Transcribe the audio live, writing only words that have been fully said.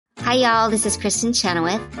Hi, y'all. This is Kristen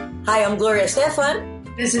Chenoweth. Hi, I'm Gloria Stefan.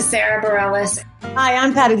 This is Sarah Bareilles. Hi,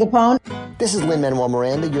 I'm Patti LuPone. This is Lin-Manuel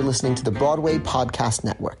Miranda. You're listening to the Broadway Podcast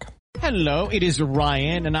Network. Hello, it is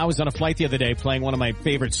Ryan, and I was on a flight the other day playing one of my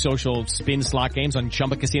favorite social spin slot games on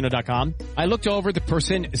ChumbaCasino.com. I looked over at the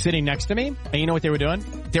person sitting next to me, and you know what they were doing?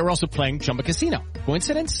 They were also playing Chumba Casino.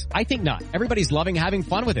 Coincidence? I think not. Everybody's loving having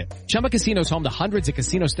fun with it. Chumba Casino is home to hundreds of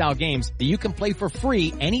casino-style games that you can play for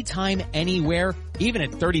free anytime, anywhere, even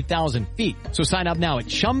at 30,000 feet. So sign up now at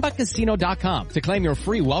ChumbaCasino.com to claim your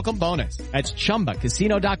free welcome bonus. That's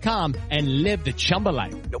ChumbaCasino.com and live the Chumba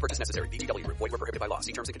life. No purchase necessary. VGW. Void where prohibited by law.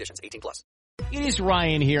 See terms and conditions. 18+. It is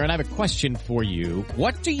Ryan here, and I have a question for you.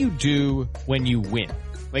 What do you do when you win?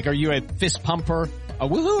 Like, are you a fist pumper, a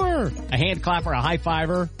woohooer, a hand clapper, a high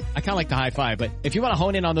fiver? I kind of like the high five, but if you want to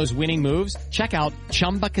hone in on those winning moves, check out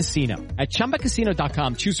Chumba Casino. At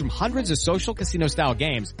ChumbaCasino.com, choose from hundreds of social casino-style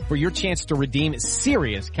games for your chance to redeem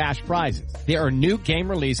serious cash prizes. There are new game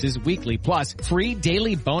releases weekly, plus free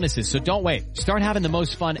daily bonuses, so don't wait. Start having the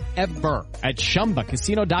most fun ever at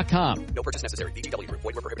ChumbaCasino.com. No purchase necessary. VGW. Void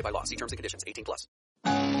where prohibited by law. See terms and conditions. 18+.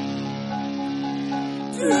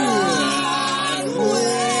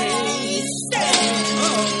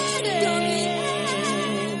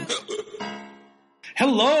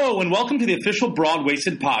 Hello, and welcome to the official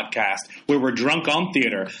Broadwasted podcast, where we're drunk on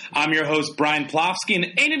theater. I'm your host, Brian Plofsky, and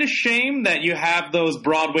ain't it a shame that you have those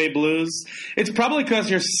Broadway blues? It's probably because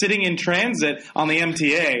you're sitting in transit on the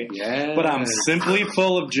MTA, yes. But I'm simply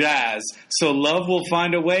full of jazz, so love will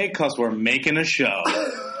find a way because we're making a show.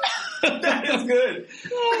 That is good.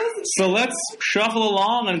 So let's shuffle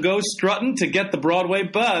along and go strutting to get the Broadway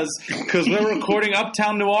buzz, because we're recording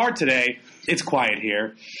Uptown Noir today. It's quiet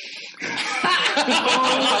here. And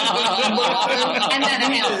then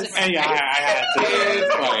Hamilton. And yeah, I had to.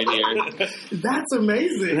 It's quiet here. That's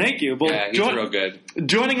amazing. Thank you. Well, yeah, he's real good.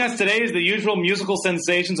 Joining us today is the usual musical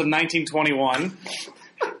sensations of 1921,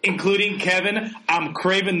 including Kevin, I'm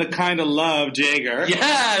Craving the Kind of Love, Jager.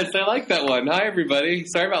 Yes, I like that one. Hi, everybody.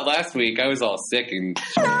 Sorry about last week. I was all sick and...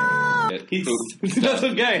 That's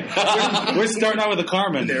okay. We're starting out with a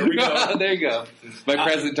Carmen. There we go. There you go. My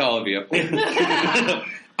present to all of you.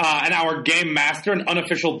 And our game master and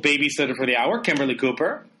unofficial babysitter for the hour, Kimberly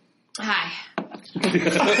Cooper. Hi. Sorry,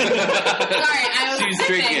 I was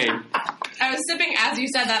drinking. I was sipping as you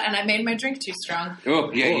said that, and I made my drink too strong.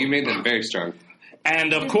 Oh, yeah, you made them very strong.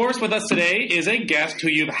 And, of course, with us today is a guest who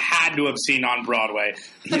you've had to have seen on Broadway.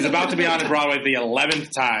 He's about to be on Broadway for the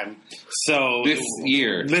 11th time. So This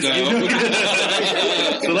year. So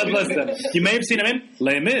let's listen. You may have seen him in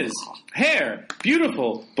Les Mis, Hair,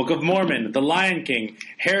 Beautiful, Book of Mormon, The Lion King,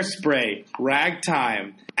 Hairspray,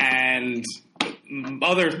 Ragtime, and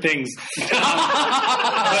other things. Most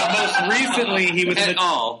recently, he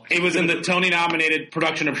was in the Tony-nominated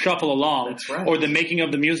production of Shuffle Along, right. or the making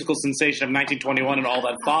of the musical sensation of 1921 and all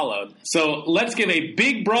that followed. So let's give a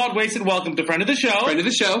big, broad-waisted welcome to friend of the show. Friend of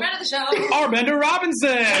the show. Arbender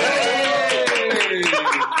Robinson. Hey!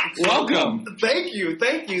 Welcome. Thank you.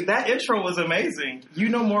 That intro was amazing. You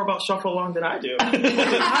know more about Shuffle Along than I do.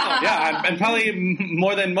 Yeah, and probably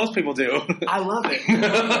more than most people do. I love it.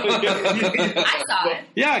 I saw it.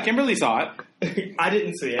 Yeah, Kimberly saw it. I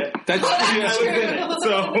didn't see it. That's I was in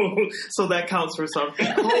it. So that counts for something.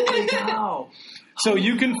 Holy cow. So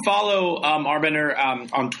you can follow Arbender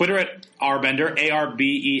on Twitter at Arbender,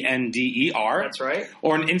 Arbender. That's right.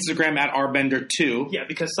 Or on Instagram at Arbender2. Yeah,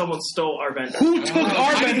 because someone stole Arbender. Who took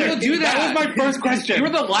Arbender? People do that. That was my first question. You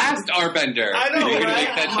were the last Arbender. I know, You're gonna right?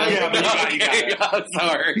 make that joke? Yeah, but you got it. I'm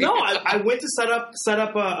sorry. No, I went to set up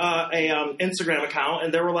a Instagram account,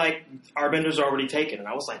 and they were like, Arbender's already taken. And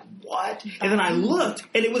I was like, what? And then I looked,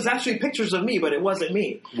 and it was actually pictures of me, but it wasn't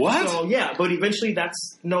me. What? So, yeah, but eventually that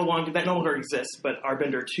no longer exists, but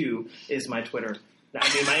Arbender2 is my Twitter. I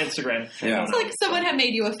mean, my Instagram. Yeah. It's like someone had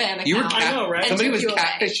made you a fan account. You were I know, right? Somebody And was took you away.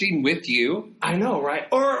 catfishing with you. I know, right?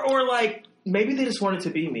 Or like, maybe they just wanted to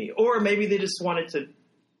be me. Or maybe they just wanted to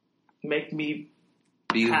make me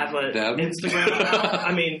Be have an them. Instagram account.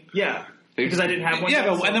 I mean, yeah. Because I didn't have one. Yeah,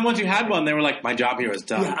 yet, but, and then once you had one, they were like, my job here is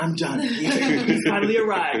done. yeah, I'm done. He's finally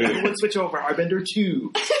arrived. Everyone switch over.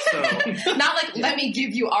 Arbender2. So, Not like, let me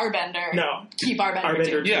give you Arbender. no. Keep Arbender.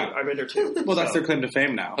 Arbender2. Yeah. Arbender2. Well, that's their claim to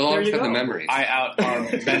fame now. I'll always you have the go. memories. I out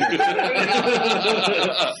Arbender.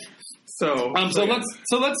 So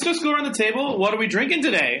let's just go around the table. What are we drinking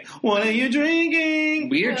today? What are you drinking?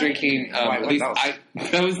 We are drinking. Wait, At least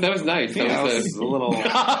that was nice. Yeah, that was a little.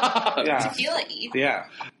 Yeah. Tequila-y. Yeah.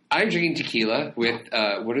 I'm drinking tequila with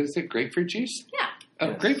what is it? Grapefruit juice? Yeah.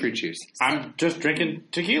 Oh, grapefruit juice. I'm just drinking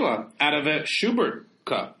tequila out of a Schubert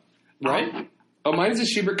cup. Right? Oh, mine's a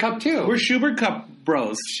Schubert Cup, too. We're Schubert Cup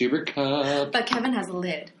bros. Schubert Cup. But Kevin has a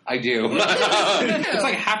lid. I do. It's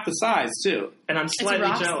like half the size, too. And I'm slightly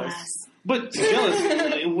jealous. But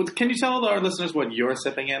jealous. Can you tell our listeners what you're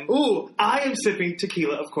sipping in? Ooh, I am sipping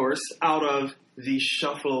tequila, of course, out of the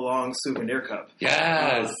Shuffle Along souvenir cup.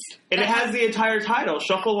 Yes. And it has the entire title,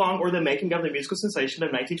 Shuffle Along or the Making of the Musical Sensation of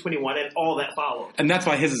 1921 and all that followed. And that's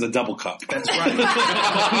why his is a double cup. That's right.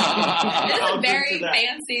 It's a very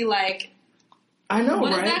fancy, like... I know,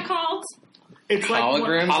 what right? What is that called? It's like...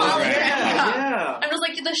 Hologram? Yeah. And it was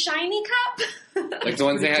like the shiny cup. Like the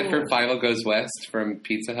ones they had for Five Goes West from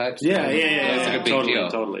Pizza Hut. Yeah. It's like a big deal.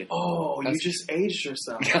 Totally. Oh, you just aged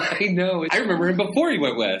yourself. I know. I remember him before he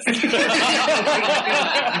went west.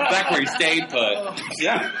 Back where he stayed put.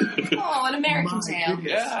 Yeah. Oh, an American Tale.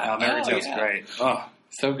 Yeah. American Tale's great. Oh,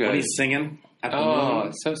 so good. when he's singing at the Oh,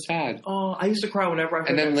 moon. so sad. Oh, I used to cry whenever I heard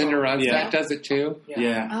And then that Linda song. Ronstadt does it too.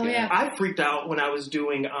 Yeah. Oh, yeah. I freaked out when I was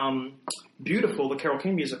doing Beautiful, the Carole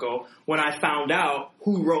King musical, when I found out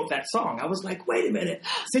who wrote that song. I was like, wait a minute.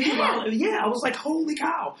 Cynthia Weil. Yeah, I was like, holy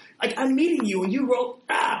cow. Like, I'm meeting you, and you wrote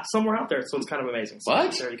somewhere out there. So it's kind of amazing. So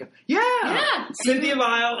What? there you go. Yeah. Cynthia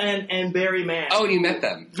Weil and Barry Mann. Oh, you met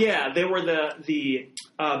them. Yeah, they were the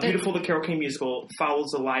Beautiful, the Carole King musical follows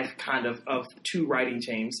the life kind of two writing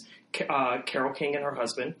teams. Carole King and her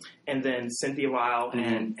husband, and then Cynthia Weil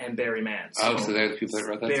and Barry Mann. So they're the people that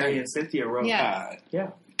wrote that Barry song? and Cynthia wrote that.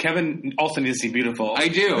 Yeah. Kevin also needs to see Beautiful. I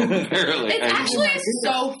do, apparently. It's actually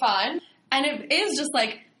so fun. And it is just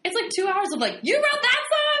like, it's like 2 hours of like, you wrote that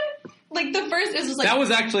song? Like the first is just like... That was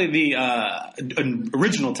actually the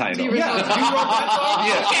original title. The original title. You wrote that song?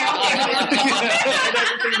 Yeah. And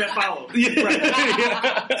everything that followed.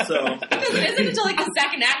 Right. So. Because it isn't until like the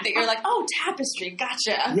second act that you're like, oh, Tapestry,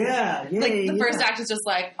 gotcha. Yeah. Like the first act is just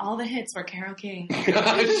like, all the hits were Carole King. She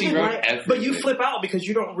wrote everything. But you flip out because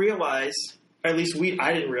you don't realize, at least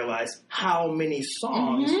I didn't realize, how many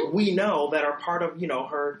songs we know that are part of,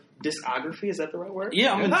 her discography. Is that the right word?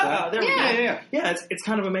 Yeah, I'm into that. There we go. Yeah. Yeah, it's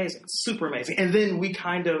kind of amazing. Super amazing. And then we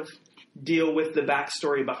kind of deal with the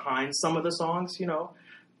backstory behind some of the songs, You're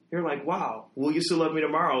like, wow, Will You Still Love Me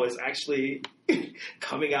Tomorrow is actually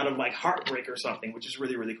coming out of like heartbreak or something, which is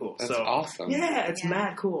really, really cool. That's so awesome. Yeah, it's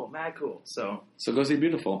mad cool. So go see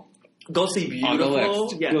Beautiful. Go see On the Beautiful.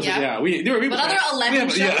 list. Yeah. What other 11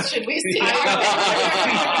 shows should we see?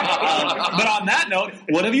 But on that note,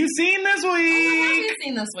 what have you seen this What have week? you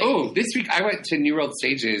seen this week? Oh, this week I went to New World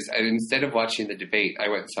Stages, and instead of watching the debate, I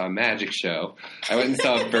went and saw a magic show. I went and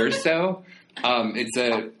saw Verso. It's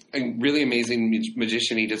a really amazing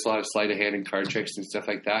magician. He does a lot of sleight of hand and card tricks and stuff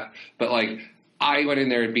like that. But like, I went in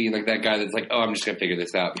there being like that guy that's like, oh, I'm just gonna figure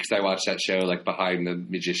this out because I watched that show like behind the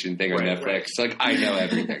magician thing on Netflix. Right. So like, I know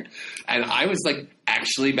everything, and I was like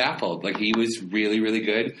actually baffled. Like, he was really, really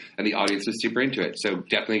good, and the audience was super into it. So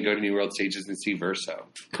definitely go to New World Stages and see Verso.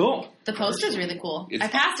 Cool. The poster's really cool. It's-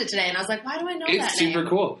 I passed it today, and I was like, why do I know that It's super name?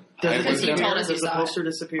 cool. Does I it was Because you down- told us you Does the saw poster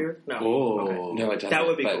disappear? No. Oh. Okay. No, it doesn't. That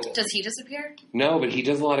would be but- cool. Does he disappear? No, but he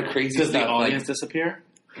does a lot of crazy Does stuff. the audience like, disappear?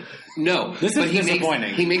 no, This but is he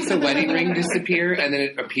disappointing. He makes a wedding ring disappear, and then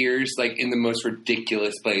it appears like in the most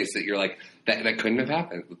ridiculous place that you're like, that couldn't have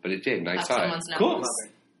happened, but it did, and I Up saw it. someone's nose. Cool.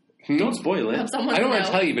 Don't spoil Up it. someone's I don't want nose.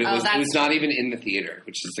 to tell you, but it Oh, was that's not even in the theater,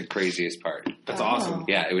 which is the craziest part. That's awesome.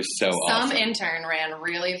 Yeah, it was so Some awesome. intern ran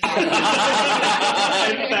really fast.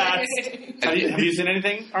 Have you seen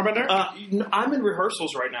anything, Arbender? I'm in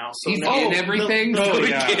rehearsals right now. So He's now- in everything. The, so Oh, he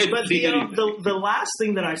yeah. can't but see anything. the last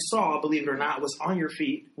thing that I saw, believe it or not, was On Your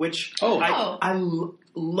Feet, which I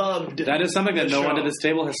loved. That is something that the no one show. at this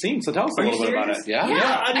table has seen, so tell us a Are you little bit about serious? it. Yeah.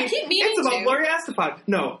 Yeah, I mean, keep meaning it's about to. Gloria Estefan.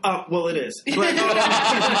 No, well, it is, but,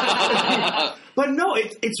 but no,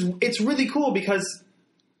 it's really cool because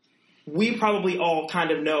we probably all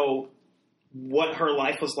kind of know what her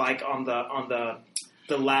life was like on the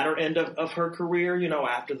latter end of her career,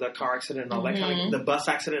 after the car accident and all that kind of the bus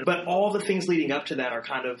accident. But all the things leading up to that are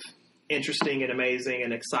kind of interesting and amazing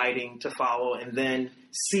and exciting to follow, and then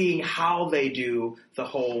seeing how they do the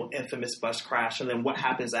whole infamous bus crash and then what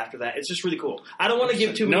happens after that. It's just really cool. I don't want to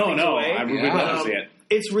give too many things away. I would love to see it.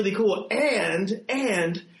 It's really cool.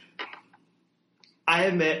 And I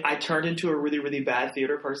admit I turned into a really, really bad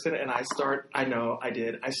theater person, and I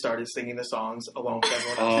started singing the songs along with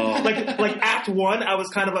everyone else. Like act one, I was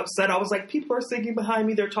kind of upset. I was like, people are singing behind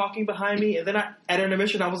me, they're talking behind me, and then at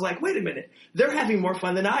intermission, I was like, wait a minute, they're having more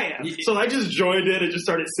fun than I am. So I just joined in and just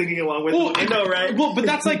started singing along with them. I know, right? Well, but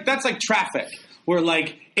that's like traffic. where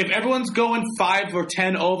like if everyone's going 5 or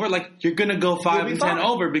 10 over, like you're gonna go 5 and 10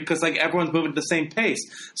 over because like everyone's moving at the same pace.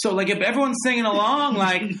 So like if everyone's singing along,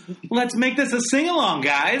 like let's make this a sing along,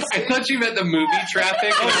 guys. I thought you meant the movie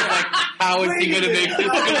Traffic. I was like, how is he going to make this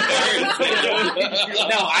comparison?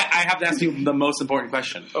 No, I have to ask you the most important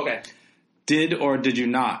question. Okay. Did or did you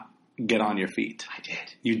not get on your feet? I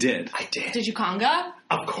did. You did. I did. Did you conga?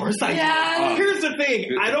 Of course I Yes. did. Here's the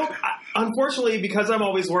thing. Unfortunately, because I'm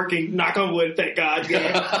always working, knock on wood, thank God,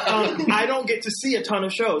 I don't get to see a ton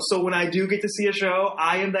of shows. So when I do get to see a show,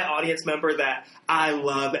 I am that audience member that I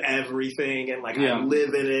love everything and like I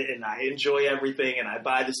live in it and I enjoy everything and I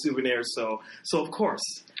buy the souvenirs. So of course,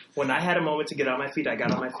 when I had a moment to get on my feet, I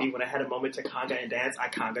got on my feet. When I had a moment to conga and dance, I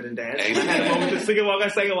conga'd and danced. When I had a moment to sing along, I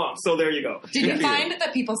sang along. So there you go. Did you find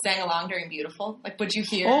that people sang along during Beautiful? Like, would you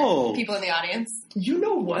hear people in the audience? You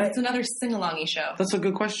know what? It's another sing-along-y show. That's a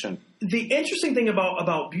good question. The interesting thing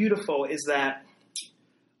about Beautiful is that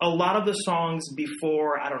a lot of the songs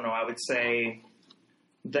before, I don't know, I would say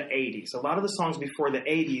the 80s, a lot of the songs before the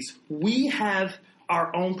 80s, we have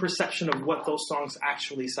our own perception of what those songs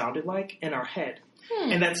actually sounded like in our head.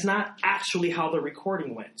 And that's not actually how the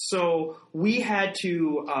recording went. So we had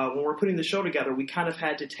to, when we're putting the show together, we kind of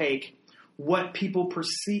had to take what people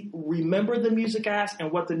remember the music as and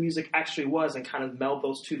what the music actually was and kind of meld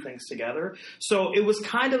those two things together. So it was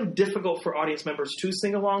kind of difficult for audience members to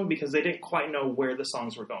sing along because they didn't quite know where the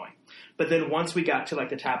songs were going. But then once we got to like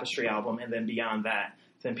the Tapestry album and then beyond that,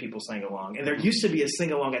 then people sang along. And there used to be a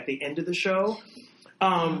sing along at the end of the show.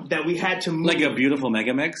 That we had to move. Like a beautiful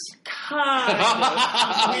mega mix? We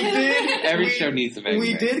did. Every show needs a mega mix.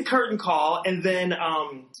 We did Curtain Call, and then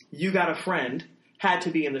You Got a Friend had to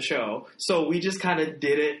be in the show. So we just kind of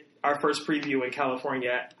did it, our first preview in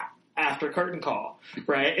California after Curtain Call,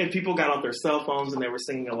 right? And people got on their cell phones and they were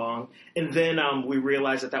singing along. And then we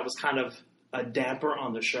realized that was kind of a damper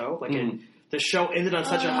on the show. Like the show ended on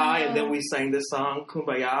such a high, and then we sang this song,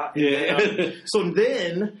 Kumbaya. And, so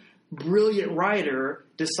then... brilliant writer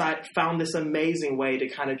found this amazing way to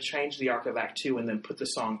kind of change the arc of Act 2 and then put the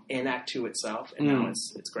song in Act 2 itself, and now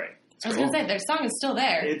it's great. I was going to say, their song is still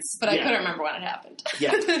there, but I couldn't remember when it happened.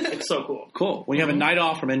 Yeah, it's so cool. Cool. When you have a night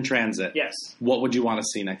off from In Transit, yes, what would you want to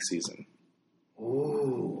see next season?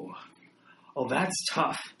 Ooh. Oh, that's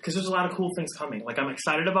tough, because there's a lot of cool things coming. Like, I'm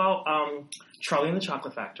excited about Charlie and the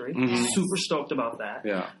Chocolate Factory. Super stoked about that.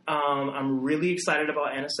 Yeah. I'm really excited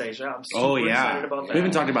about Anastasia. I'm super excited about that. We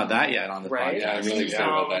haven't talked about that yet on the podcast. Yeah, I'm really excited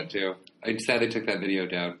about that, too. I'm sad they took that video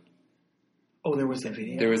down. Oh, there was that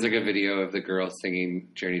video? There was, like, a video of the girl singing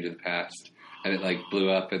Journey to the Past, and it, like,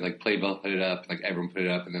 blew up, and, like, Playbill put it up, like, everyone put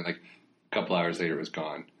it up, and then, like, a couple hours later it was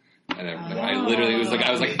gone. And I literally was like,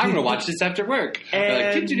 I'm going to watch this after work. And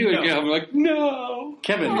they're like, did you do it again? I'm like, no.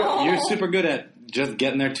 Kevin, you're super good at just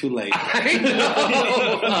getting there too late. I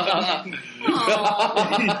know.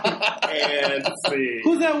 And let's see.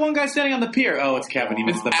 Who's that one guy standing on the pier? Oh, it's Kevin. He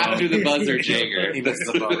missed the boat. After the buzzer, Jager. He missed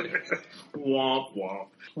the boat. Womp womp.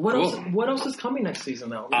 What else is coming next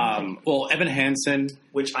season though? Well, Evan Hansen,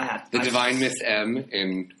 which I have the Divine Miss M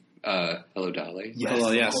in Hello Dolly. Yes.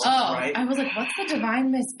 Hello, yes. Oh, right? I was like, what's the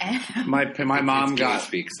Divine Miss M? My mom got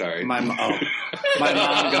speak. Sorry, my mom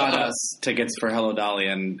got us tickets for Hello Dolly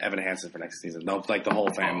and Evan Hansen for next season. They'll like the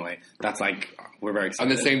whole family. That's like we're very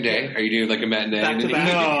excited. On the same day? Are you doing like a matinee? Back to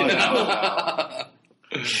back? No.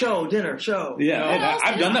 Show, dinner, show. Yeah,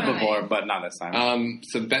 I've done that before, but not this time.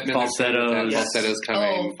 So Batman Falsettos. Falsettos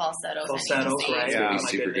coming. Oh, falsettos. Falsettos, right? It's going to be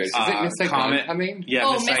super good. Is goodness. it Miss Saigon Comet coming?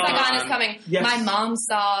 Yeah, Miss Saigon is coming. Yes. My mom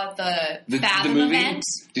saw the Fathom movie? event.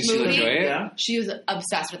 Did she enjoy it? Yeah. She was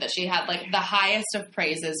obsessed with it. She had like the highest of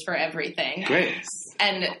praises for everything. Great.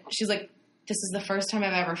 And she's like, this is the first time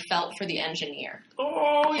I've ever felt for the engineer.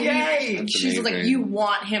 Oh, yay! That's She's like, amazing. you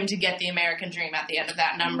want him to get the American dream at the end of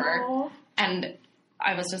that number. Aww. And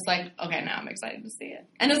I was just like, okay, now I'm excited to see it.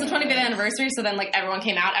 And it was the 25th anniversary, so then like everyone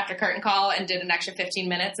came out after Curtain Call and did an extra 15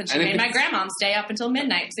 minutes, and she made my grandmom stay up until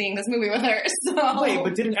midnight seeing this movie with her. So Wait,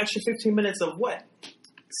 but did an extra 15 minutes of what?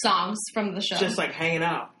 songs from the show. Just like hanging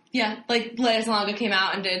out. Yeah, like Lea Salonga came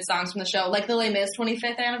out and did songs from the show, like the Les Mis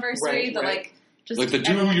 25th anniversary. Right. Just Like the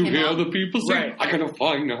do everyone you came hear out. the people sing? Right. I gotta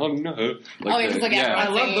find on her. It was like everyone I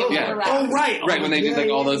love singing those. with Yeah. the raps. Oh, right. Right, when they did like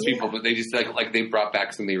all those yeah. people, but they just like they brought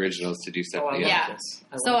back some of the originals to do stuff. Oh, I love Yeah. this.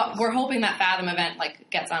 I So love this. we're hoping that Fathom event like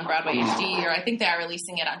gets on Broadway HD, or I think they are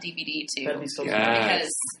releasing it on DVD too. That'd be so Yeah. cool. Because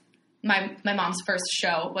my mom's first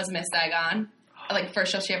show was Miss Saigon, like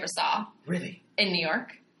first show she ever saw Really? in New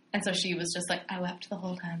York, and so she was just like, I wept the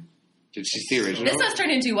whole time. Did she see originals? This has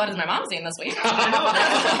turned into what is my mom seeing this week? But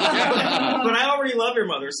I already love your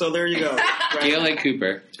mother, so there you go. Right? Gail A.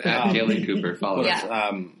 Cooper. Gail A. Cooper. Follow Yeah.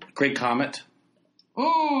 us. Great Comet.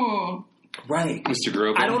 Ooh. Right. Mr.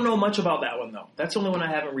 Groban. I don't know much about that one, though. That's the only one I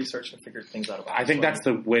haven't researched and figured things out about. I think that's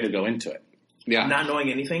the way to go into it. Yeah. Not knowing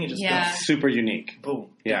anything and just Yeah. Super unique. boom.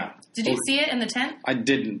 Yeah. Did you see it in the tent? I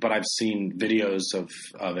didn't, but I've seen videos of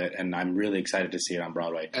it, and I'm really excited to see it on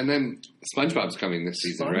Broadway. And then SpongeBob's coming this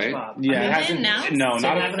season, right? SpongeBob. Yeah, I mean, it hasn't. announced? No, They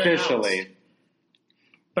not haven't officially. announced.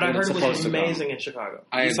 But I But heard it's it was supposed to come. amazing in Chicago.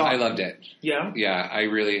 I loved it. Yeah? Yeah, I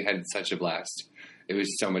really had such a blast. It was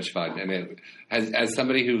so much fun, and it as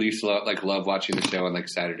somebody who used to love watching the show on like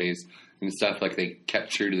Saturdays and stuff, like they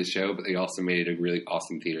kept true to the show, but they also made it a really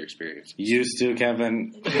awesome theater experience. Used to,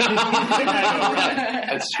 Kevin. That's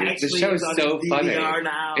true. The Actually, show is it's on so funny. DVR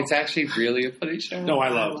now. It's actually really a funny show. No, I I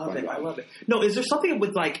love love it. SpongeBob. I love it. No, is there something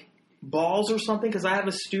with like balls or something? Because I have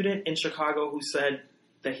a student in Chicago who said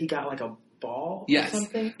that he got like a ball Yes, or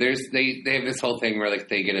something. they have this whole thing where like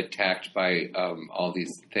they get attacked by all these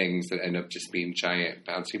things that end up just being giant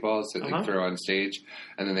bouncy balls that they throw on stage,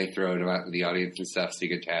 and then they throw them out in the audience and stuff, so you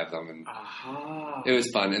get to have them. And it was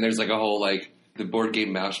fun. And there's like a whole like the board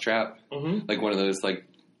game Mousetrap, like one of those like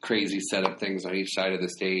crazy setup things on each side of the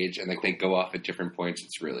stage, and like they go off at different points.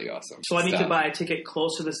 It's really awesome. So I need to stuff. buy a ticket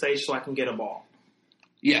close to the stage so I can get a ball.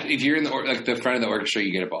 Yeah, if you're in the front of the orchestra,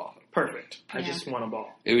 you get a ball. Perfect. I just want a ball.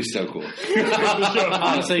 It was so cool.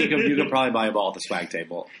 Honestly, you could probably buy a ball at the swag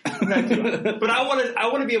table. But I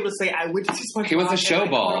want to be able to say I went to see SpongeBob. It was a show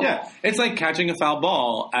ball. Yeah, it's like catching a foul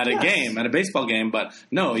ball at a game, at a baseball game, but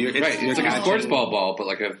no, it's It's like a sports ball, but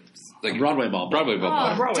like a Broadway ball. Broadway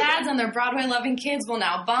ball. Oh, dads and their Broadway-loving kids will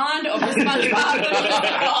now bond over SpongeBob.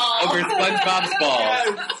 Over SpongeBob's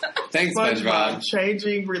ball. Thanks, SpongeBob.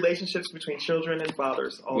 Changing relationships between children and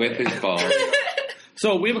fathers. all With day. his ball.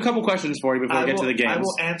 So we have a couple questions for you before we get to the games. I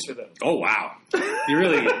will answer them. Oh wow, you're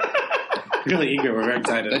really eager. We're very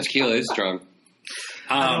excited. That tequila is strong.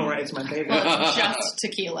 I know, right? It's my favorite. Well, it's just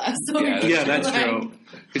tequila. So Yeah, that's true.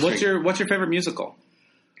 What's your favorite musical?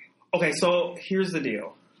 Okay, so here's the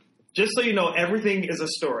deal. Just so you know, everything is a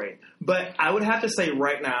story. But I would have to say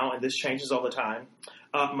right now, and this changes all the time,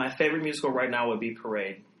 my favorite musical right now would be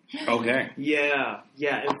Parade. Okay. Yeah.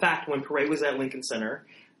 In fact, when Parade was at Lincoln Center,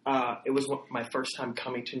 it was my first time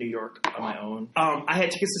coming to New York on my own. I had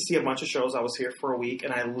tickets to see a bunch of shows. I was here for a week,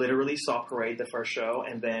 and I literally saw Parade the first show,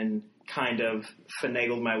 and then kind of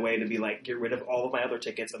finagled my way to be like, get rid of all of my other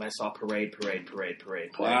tickets, and I saw Parade.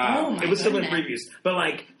 Wow. Oh, my It was still in goodness. previews. But,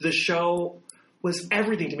 like, the show was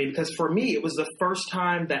everything to me because for me, it was the first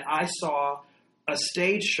time that I saw a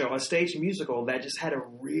stage show, a stage musical that just had a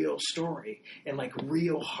real story and like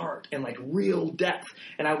real heart and like real depth.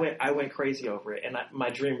 And I went crazy over it. And my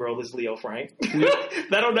dream role is Leo Frank.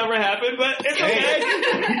 That'll never happen, but it's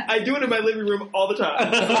okay. I do it in my living room all the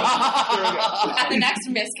time. There we go. At the next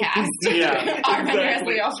miscast. Yeah. Our vendor is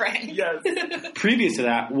Exactly. Leo Frank. Yes. Previous to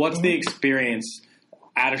that, what's the experience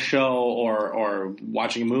at a show or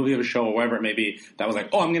watching a movie of a show or whatever it may be that was like,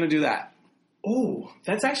 oh, I'm going to do that? Oh,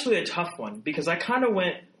 that's actually a tough one because I kind of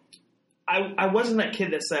went. I wasn't that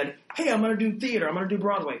kid that said, "Hey, I'm going to do theater. I'm going to do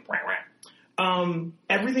Broadway."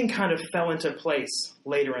 Everything kind of fell into place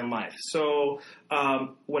later in life. So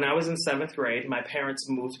when I was in 7th grade, my parents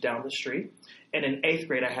moved down the street, and in 8th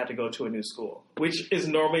grade, I had to go to a new school, which is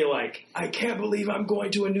normally like, I can't believe I'm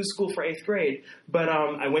going to a new school for 8th grade. But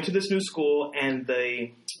I went to this new school, and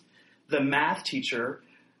the math teacher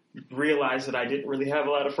realized that I didn't really have a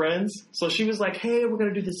lot of friends. So she was like, hey, we're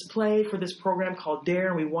going to do this play for this program called DARE,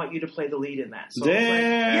 and we want you to play the lead in that. So I was like,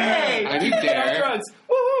 Dare! yay! I do DARE. Drugs.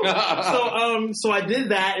 Woohoo! So I did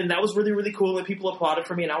that, and that was really, really cool, and people applauded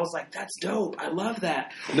for me, and I was like, that's dope. I love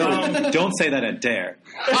that. No, don't say that at Dare.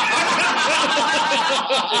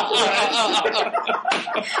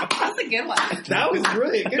 That's a good one. That was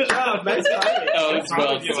great. Good job. Nice timing. Oh, it's I'm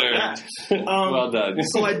proud of you on well-deserved. that. Well done.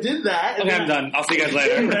 So I did that. and Okay, I'm then done. I'll see you guys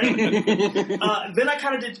later. Then I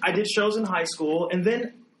kind of did shows in high school, and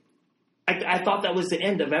then I thought that was the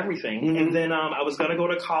end of everything. Mm-hmm. And then I was going to go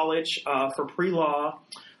to college for pre-law.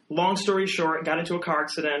 Long story short, got into a car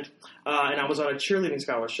accident, and I was on a cheerleading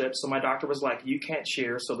scholarship. So my doctor was like, you can't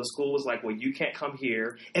cheer. So the school was like, well, you can't come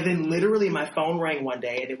here. And then literally my phone rang one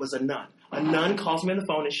day, and it was a nun. A nun calls me on the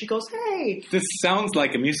phone, and she goes, hey. This sounds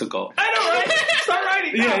like a musical. I know, right? Start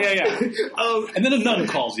writing. Yeah. And then a nun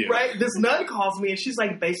calls you. Right? This nun calls me, and she's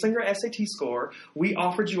like, based on your SAT score, we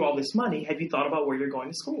offered you all this money. Have you thought about where you're going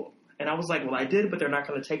to school? And I was like, well, I did, but they're not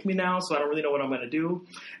going to take me now, so I don't really know what I'm going to do.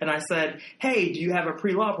 And I said, hey, do you have a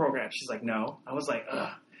pre-law program? She's like, no. I was like, ugh.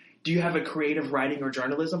 Do you have a creative writing or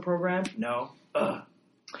journalism program? No. Ugh.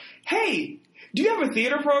 Hey, do you have a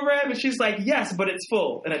theater program? And she's like, yes, but it's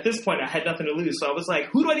full. And at this point, I had nothing to lose. So I was like,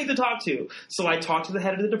 who do I need to talk to? So I talked to the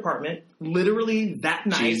head of the department literally that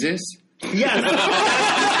night. Jesus?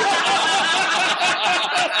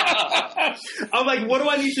 I'm like, what do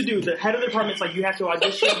I need to do? The head of the department's like, you have to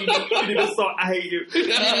audition. You need to do this song. I hate you. You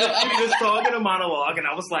need to do this song and a monologue. And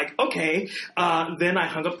I was like, okay. Then I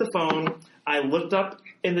hung up the phone. I looked up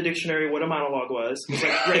in the dictionary what a monologue was. I was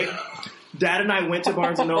like, great. Dad and I went to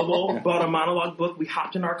Barnes & Noble, bought a monologue book. We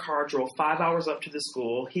hopped in our car, drove 5 hours up to the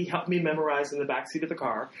school. He helped me memorize in the backseat of the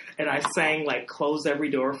car. And I sang, like, Close Every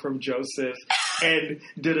Door from Joseph and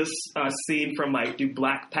did a scene from, like, Do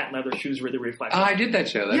Black Patent Leather Shoes Really Reflect? Oh, I did that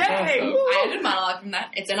show. That's Yay! awesome. I did a monologue from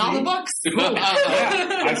that. It's in all the books.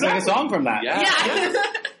 I sang a song from that. Yeah.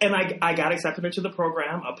 And I got accepted into the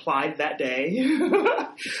program, applied that day,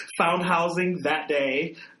 found housing that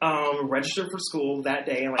day, registered for school that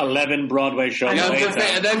day. And 11 Broadway shows later.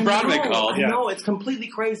 And then Broadway called. I know, it's completely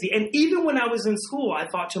crazy. And even when I was in school, I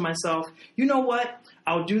thought to myself, you know what?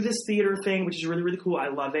 I'll do this theater thing, which is really, really cool. I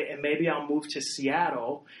love it. And maybe I'll move to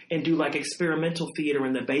Seattle and do like experimental theater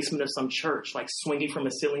in the basement of some church, like swinging from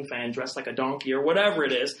a ceiling fan, dressed like a donkey or whatever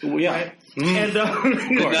it is. Yeah. Right? And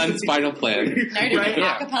non-spinal plan. Now you're doing an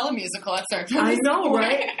a cappella musical at Cirque. I know,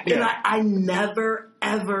 right? Yeah. And I never,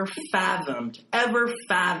 ever fathomed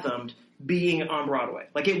being on Broadway.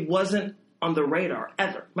 Like, it wasn't on the radar,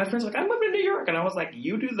 ever. My friends were like, I'm moving to New York. And I was like,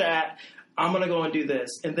 you do that. I'm going to go and do this.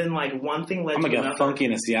 And then, like, one thing led to another. I'm going to get funky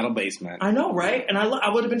in a Seattle basement. I know, right? And I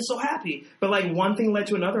would have been so happy. But, like, one thing led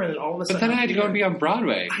to another, and then all of a sudden... But then I had to go and be on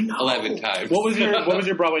Broadway 11 times. What was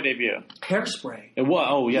your Broadway debut? Hairspray. It was.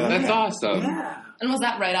 Oh, yeah. That's awesome. Yeah. And was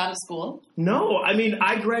that right out of school? No. I mean,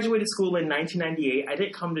 I graduated school in 1998. I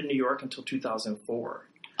didn't come to New York until 2004.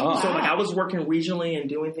 Oh. So, like, I was working regionally and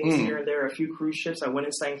doing things here and there, a few cruise ships. I went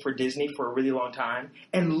and sang for Disney for a really long time.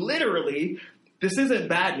 And literally... This isn't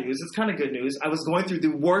bad news. It's kind of good news. I was going through the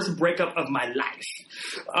worst breakup of my life.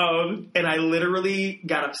 And I literally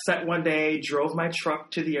got upset one day, drove my truck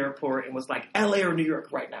to the airport, and was like, LA or New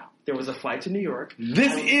York right now. There was a flight to New York.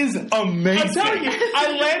 This is amazing. I'm telling you,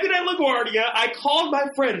 I landed at LaGuardia. I called my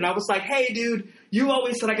friend, and I was like, hey, dude, you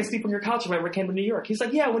always said I could sleep on your couch if I ever came to New York. He's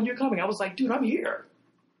like, yeah, when are you coming? I was like, dude, I'm here.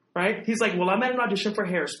 Right? He's like, well, I'm at an audition for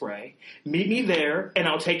Hairspray. Meet me there, and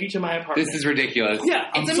I'll take you to my apartment. This is ridiculous.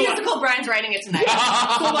 Yeah. It's a musical. Brian's writing it tonight.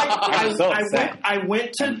 So, like, I I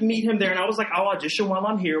went to meet him there, and I was like, I'll audition while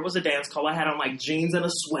I'm here. It was a dance call. I had on, like, jeans and a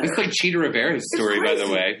sweater. It's like Cheetah Rivera's story, by the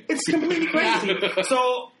way. It's completely crazy.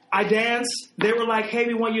 So I danced. They were like, hey,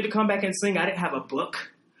 we want you to come back and sing. I didn't have a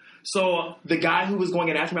book. So the guy who was going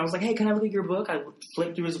in after me, I was like, hey, can I look at your book? I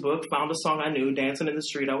flipped through his book, found a song I knew, Dancing in the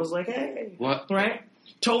Street. I was like, hey. What? Right?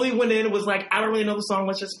 Totally went in and was like, I don't really know the song.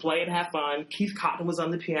 Let's just play and have fun. Keith Cotton was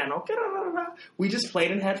on the piano. We just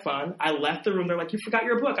played and had fun. I left the room. They're like, you forgot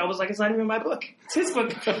your book. I was like, it's not even my book. It's his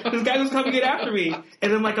book. This guy was coming in after me.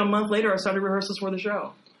 And then like a month later, I started rehearsals for the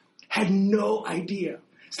show. Had no idea.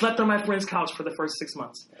 Slept on my friend's couch for the first 6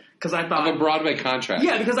 months. Because I thought... Of a Broadway contract.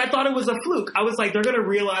 Yeah, because I thought it was a fluke. I was like, they're going to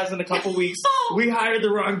realize in a couple weeks, we hired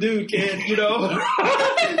the wrong dude, kid, you know?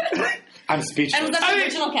 I'm speechless. And was that the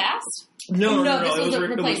original cast? No. This was It was a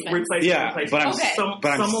replacement. replacement. Yeah, but I'm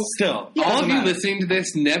still. Yeah, all of you listening to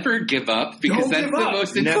this, never give up, because that's the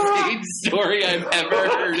most insane story I've ever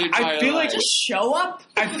heard in my life. Just show up.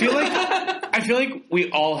 I feel like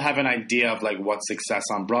we all have an idea of like what success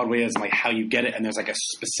on Broadway is and like how you get it, and there's like a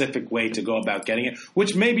specific way to go about getting it,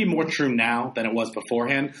 which may be more true now than it was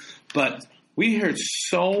beforehand, but we heard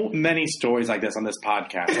so many stories like this on this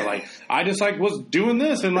podcast. So, like, I just like was doing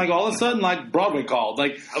this, and like all of a sudden, like Broadway called.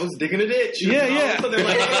 Like I was digging a ditch. Yeah. Like,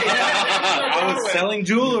 hey, I was selling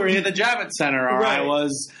jewelry at the Javits Center, or right. I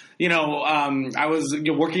was, I was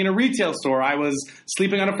working in a retail store. I was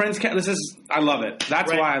sleeping on a friend's couch. I love it.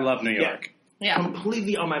 That's why I love New York. Yeah.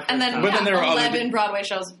 Completely on my friend's And then, couch. But then there are 11 Broadway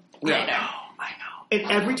shows later. I know.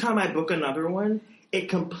 And every time I book another one, it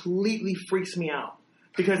completely freaks me out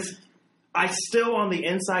because I still on the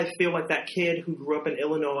inside feel like that kid who grew up in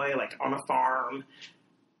Illinois, like on a farm,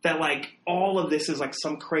 that like all of this is like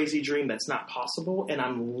some crazy dream that's not possible, and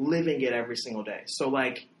I'm living it every single day. So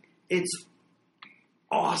like it's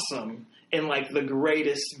awesome in like the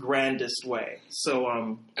greatest, grandest way. So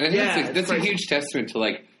and I think that's a huge testament to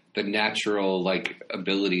like the natural like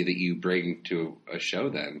ability that you bring to a show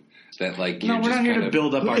then. That like we're not here to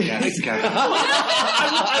build up our guests. He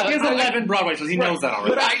has 11 Broadway shows. He knows that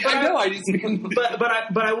already.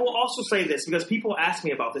 But I will also say this because people ask me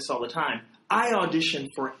about this all the time. I audition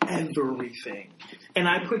for everything, and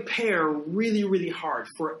I prepare really, really hard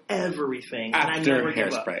for everything. After and I never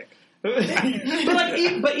give up. Hairspray. but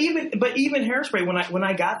even Hairspray, when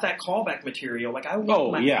I got that callback material, like I worked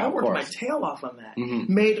my tail off on that.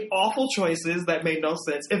 Mm-hmm. Made awful choices that made no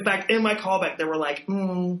sense. In fact, in my callback, they were like,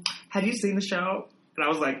 "Have you seen the show?" And I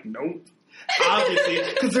was like, nope. Obviously,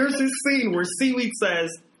 because there's this scene where Seaweed says,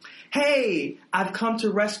 hey, I've come to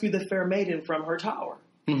rescue the fair maiden from her tower.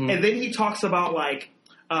 Mm-hmm. And then he talks about, like,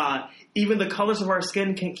 even the colors of our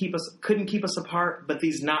skin couldn't keep us apart, but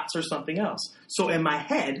these knots are something else. So in my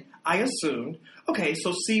head, I assumed, okay,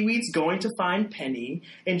 so Seaweed's going to find Penny,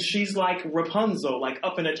 and she's like Rapunzel, like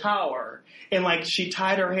up in a tower. And, like, she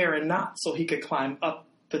tied her hair in knots so he could climb up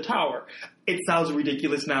the tower. It sounds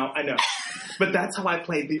ridiculous now, I know. But that's how I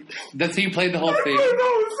played the... That's how you played the whole thing?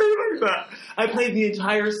 I played the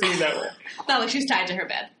entire scene that way. Not like she's tied to her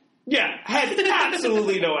bed. Yeah, had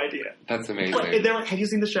absolutely no idea. That's amazing. Like, they're like, have you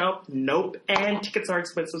seen the show? Nope. And tickets are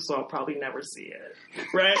expensive, so I'll probably never see it.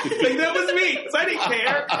 Right? Like, that was me. So I didn't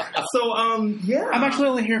care. So, yeah. I'm actually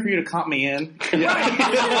only here for you to comp me in. Right.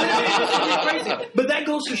 But that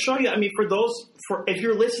goes to show you, I mean, if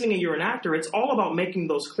you're listening and you're an actor, it's all about making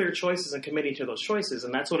those clear choices and committing to those choices,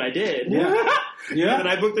 and that's what I did. Yeah. Yeah. And then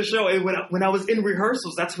I booked the show, and when I was in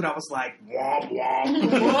rehearsals, that's when I was like, womp womp.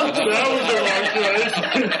 That was the wrong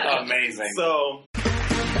choice. Amazing. So,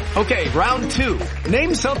 Okay, round 2.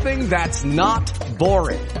 Name something that's not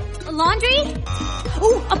boring. A laundry?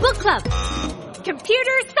 Ooh, a book club.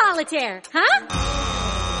 Computer solitaire, huh?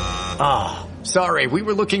 Ah, sorry, we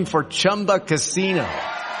were looking for Chumba Casino.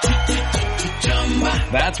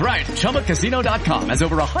 That's right. ChumbaCasino.com has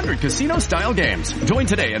over 100 casino-style games. Join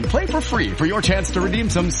today and play for free for your chance to redeem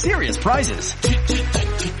some serious prizes.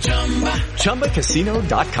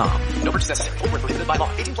 ChumbaCasino.com. No purchase necessary. Void where prohibited by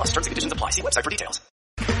law. 18 plus terms and conditions apply. See website for details.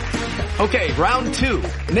 Okay, round 2.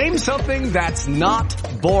 Name something that's not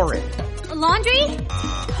boring. A laundry?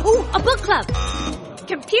 Ooh, a book club.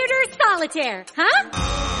 Computer solitaire, huh?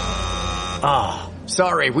 Ah,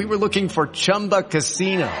 sorry, we were looking for Chumba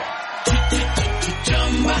Casino.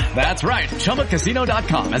 That's right.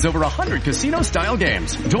 ChumbaCasino.com has over 100 casino-style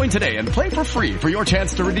games. Join today and play for free for your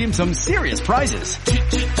chance to redeem some serious prizes.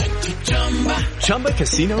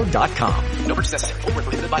 ChumbaCasino.com. No purchase necessary. Void where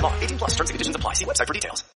prohibited by law. 18 plus terms and conditions apply. See website for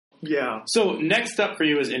details. yeah. So next up for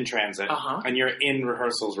you is In Transit, and you're in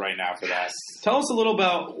rehearsals right now for that. Tell us a little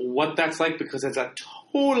about what that's like, because it's a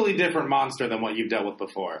totally different monster than what you've dealt with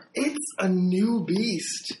before. It's a new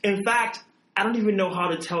beast. In fact, I don't even know how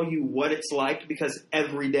to tell you what it's like, because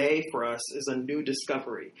every day for us is a new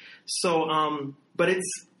discovery. So, but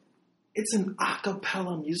it's an a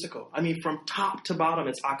cappella musical. I mean, from top to bottom,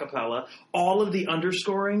 it's a cappella. All of the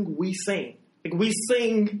underscoring, we sing. Like, we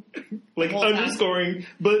sing, like, underscoring,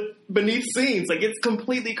 but beneath scenes. Like, it's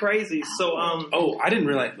completely crazy. So, oh, I didn't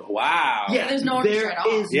realize. Wow. Yeah. There's no orchestra at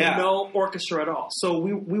all. There is no orchestra at all. So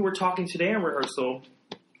we were talking today in rehearsal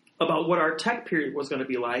about what our tech period was going to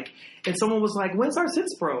be like. And someone was like, when's our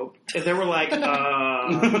SITS probe? And they were like,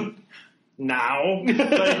 now. Like,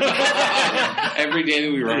 every day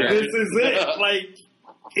that we run. This is it. Like,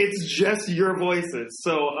 it's just your voices.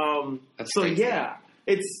 So, crazy. Yeah,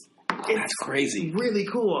 it's crazy. Really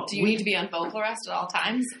cool. Do you need to be on vocal arrest at all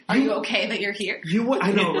times? Are you okay that you're here?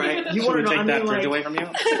 I know, right? You Should we want to take that fridge away from you?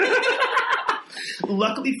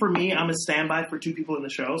 Luckily for me, I'm a standby for 2 people in the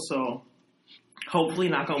show, so hopefully,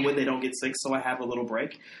 knock on wood, they don't get sick, so I have a little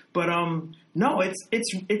break. But no,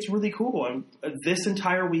 it's really cool. And this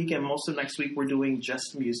entire week and most of next week, we're doing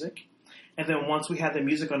just music. And then once we have the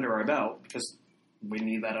music under our belt, because we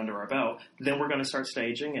need that under our belt, then we're going to start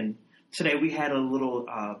staging. And today we had a little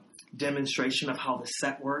demonstration of how the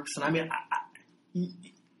set works. And I mean,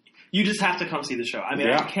 you just have to come see the show. I mean,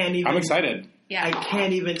 I can't even. I'm excited. Yeah. I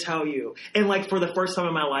can't even tell you. And like, for the first time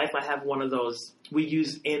in my life, I have one of those. We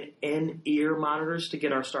use in-ear monitors to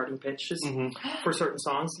get our starting pitches for certain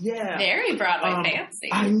songs. Yeah. Very Broadway fancy.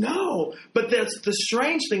 I know. But the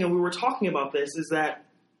strange thing, and we were talking about this, is that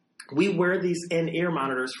we wear these in-ear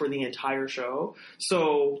monitors for the entire show.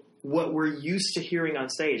 So what we're used to hearing on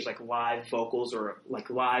stage, like live vocals or like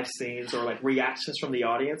live scenes or like reactions from the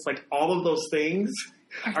audience, like all of those things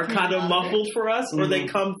are kind of muffled for us, or they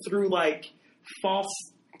come through like false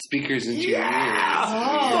speakers into your ears.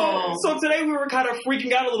 Oh. So today we were kind of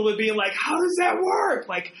freaking out a little bit, being like, how does that work?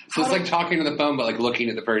 Like, so it's like talking to the phone, but like looking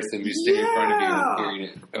at the person who's sitting in front of you and hearing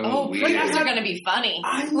it. Oh, previews are going to be funny.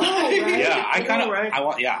 I know, right? Yeah, I kind of, right?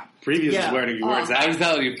 Previews is where it's at. I was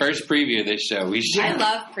telling you, first preview of this show, we should. I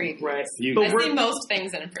love previews. Right. I see most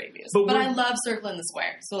things in previews. But I love Circle in the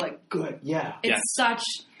Square. So, like, good, yeah. It's such...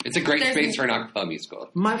 It's a great space for an acapella musical.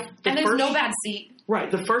 And there's no bad seat. Right.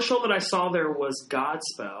 The first show that I saw there was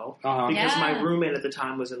Godspell, because my roommate at the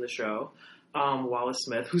time was in the show, Wallace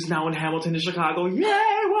Smith, who's now in Hamilton in Chicago. Yay,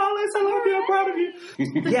 Wallace! I love you. I'm proud of you.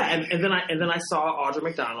 Yeah, and then I saw Audra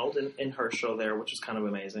McDonald in her show there, which was kind of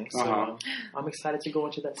amazing. So I'm excited to go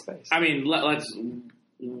into that space. I mean,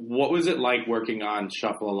 what was it like working on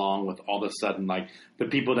Shuffle Along with all of a sudden, like, the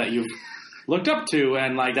people that you've looked up to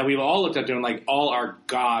and, like, that we've all looked up to and, like, all our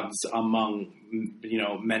gods among,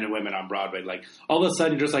 men and women on Broadway? Like, all of a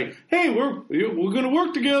sudden, just like, hey, we're going to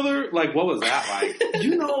work together. Like, what was that like?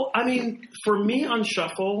 For me on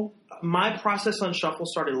Shuffle, my process on Shuffle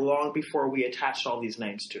started long before we attached all these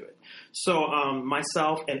names to it. So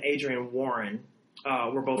myself and Adrienne Warren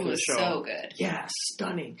were both in the show. So good. Yeah,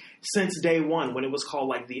 stunning. Since day one, when it was called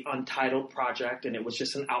like the Untitled Project, and it was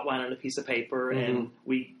just an outline on a piece of paper, and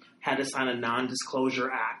we had to sign a non-disclosure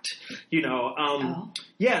act.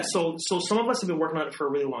 Yeah. So some of us have been working on it for a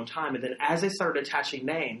really long time, and then as they started attaching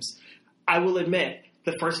names, I will admit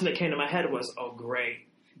the first thing that came to my head was, oh great,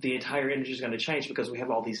 the entire energy is going to change because we have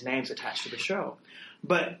all these names attached to the show.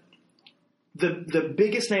 But the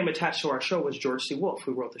biggest name attached to our show was George C. Wolfe,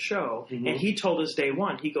 who wrote the show. Mm-hmm. And he told us day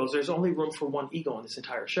one, he goes, there's only room for one ego in this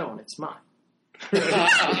entire show, and it's mine. And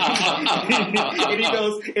he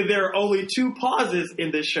goes, and there are only 2 pauses in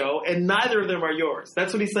this show, and neither of them are yours.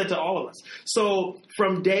 That's what he said to all of us. So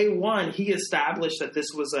from day one, he established that this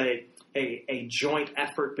was a joint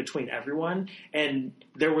effort between everyone, and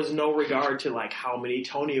there was no regard to like how many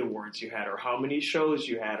Tony Awards you had or how many shows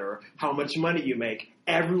you had or how much money you make.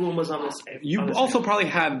 Everyone was on this. You also probably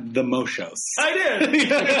had the most shows. I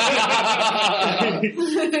did.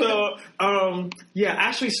 So,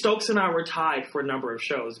 actually Stokes and I were tied for a number of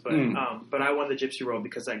shows, but I won the Gypsy Robe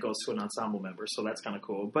because that goes to an ensemble member, so that's kind of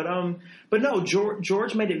cool. But no,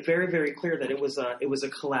 George made it very, very clear that it was a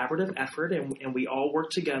collaborative effort, and we all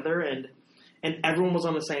worked together, and everyone was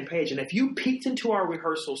on the same page. And if you peeked into our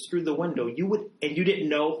rehearsals through the window, you didn't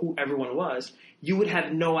know who everyone was, you would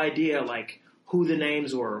have no idea like who the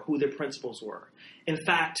names were, who the principals were. In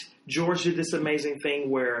fact, George did this amazing thing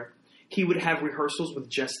where he would have rehearsals with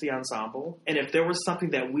just the ensemble. And if there was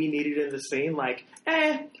something that we needed in the scene, like,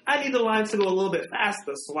 I need the lines to go a little bit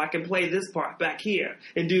faster so I can play this part back here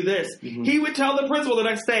and do this. Mm-hmm. He would tell the principal the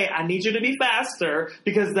next day, I need you to be faster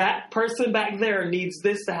because that person back there needs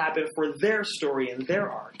this to happen for their story and their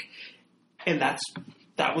arc. And that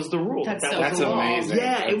was the rule. That's amazing.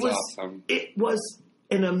 Yeah, That's awesome. It was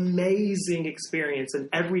an amazing experience, and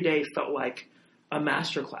every day felt like a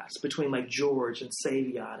masterclass between like George and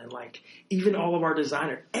Savion and like even all of our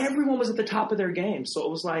designers. Everyone was at the top of their game, so it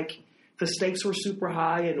was like the stakes were super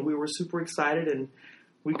high, and we were super excited, and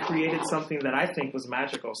we created something that I think was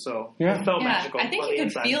magical. So it felt magical. I think you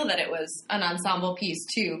could feel that it was an ensemble piece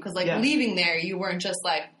too, because leaving there, you weren't just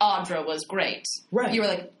like Audra was great, right? You were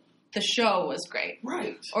like, the show was great,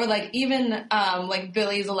 right? Or like even like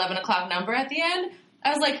Billy's 11 o'clock number at the end. I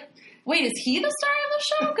was like, wait, is he the star of the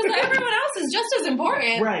show? Because everyone else is just as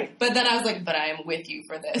important. Right. But then I was like, but I am with you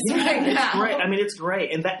for this right now. Great. I mean, it's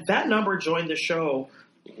great. And that number joined the show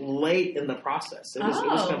late in the process. It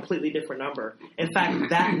was a completely different number. In fact,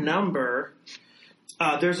 that number,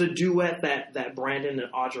 there's a duet that Brandon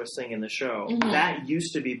and Audra sing in the show. Mm-hmm. That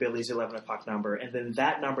used to be Billy's 11 o'clock number. And then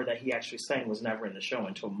that number that he actually sang was never in the show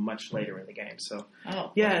until much later in the game. So,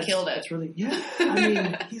 he killed it. It's really, I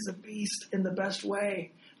mean, he's a beast in the best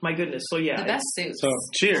way. My goodness. So, the best suits. So,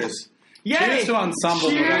 cheers. Yay! Cheers to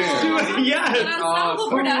ensemble. Yes. Ensemble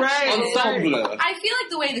production. Ensemble. I feel like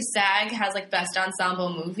the way the SAG has like best ensemble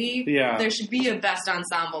movie, there should be a best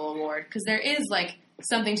ensemble award, because there is like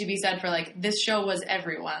something to be said for like this show was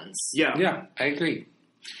everyone's. Yeah, I agree.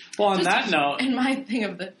 Well, on that note, and my thing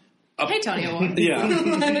of the Hey Tony Award. Yeah.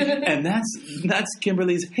 And that's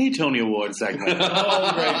Kimberly's Hey Tony Award segment.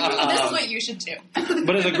 This is what you should do.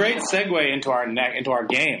 But it's a great segue into our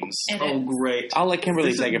games. Great. I'll let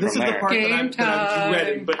Kimberly take it from there. This is the part that I'm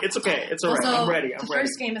ready, but it's okay. It's all right. I'm ready. The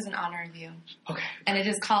first game is in honor of you. Okay. And it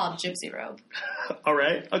is called Gypsy Robe. All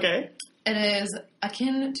right. Okay. It is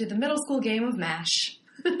akin to the middle school game of MASH.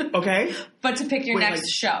 Okay. But to pick your next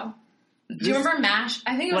show. Do you remember MASH?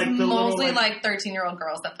 I think it was mostly like 13-year-old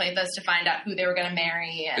girls that played this to find out who they were going to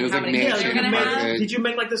marry and how many kids they were going to have. Did you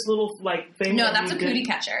make like this little like thing? No, that's a cootie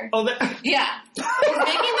catcher. Oh, yeah. He's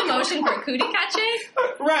making the motion for cootie catching.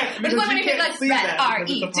 Right. But when you like RED.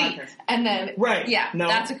 And then, yeah,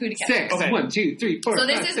 that's a cootie catcher. 6, 1, 2, 3, 4, So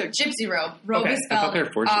 5, this is 6. Gypsy Robe. Robe is spelled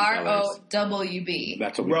ROWB.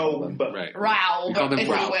 That's what we call them. Right. Robe, if you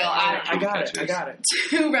will. I got it.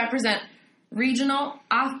 To represent regional,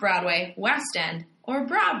 off-Broadway, West End, or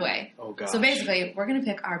Broadway. Oh, God. So basically, we're going to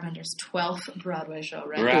pick Arbender's 12th Broadway show,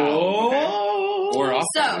 right? Right. Oh. Or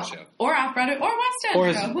off-Broadway show. Or off-Broadway, or West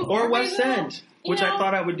End show. Or West End, which I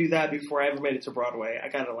thought I would do that before I ever made it to Broadway. I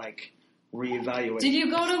got to, reevaluate. Did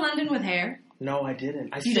you go to London with Hair? No, I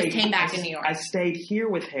didn't. You just came back in New York. I stayed here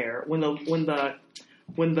with Hair when the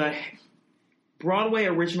Broadway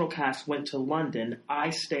original cast went to London, I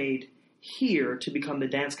stayed here to become the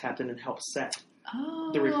dance captain and help set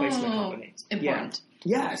the replacement company. Important.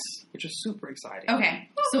 Yeah. Yes, which is super exciting. Okay,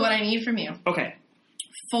 so what I need from you. Okay.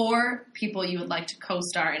 4 people you would like to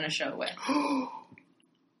co-star in a show with.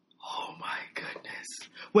 Oh my goodness.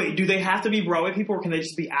 Wait, do they have to be Broadway people or can they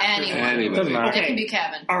just be actors? Anyone. Doesn't matter. It can be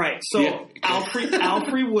Kevin. All right, so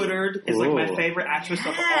Alfre Woodard is like my favorite actress of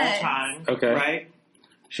all time. Okay. Right?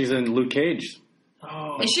 She's in Luke Cage.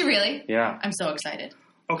 Oh. Is she really? Yeah. I'm so excited.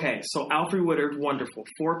 Okay, so Alfre Woodard, wonderful.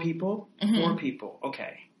 4 people? Mm-hmm. 4 people.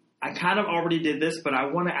 Okay. I kind of already did this, but I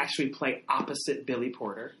want to actually play opposite Billy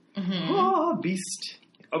Porter. Mm-hmm. Oh, beast.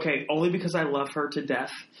 Okay, only because I love her to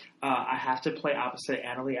death. I have to play opposite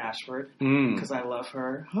Annalee Ashford because I love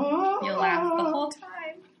her. You'll laugh the whole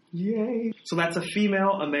time. Yay. So that's a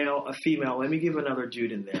female, a male, a female. Let me give another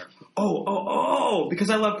dude in there. Oh, because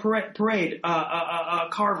I love Parade.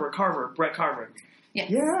 Carver, Brett Carver.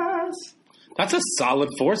 Yes. Yes. That's a solid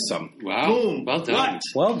foursome. Wow. Boom. Well done. What?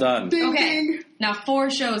 Well done. Ding, Okay, ding. now 4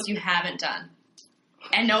 shows you haven't done.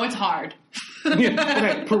 And no, it's hard.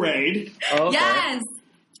 Okay, Parade. Oh, okay. Yes!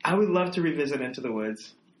 I would love to revisit Into the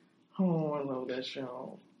Woods. Oh, I love that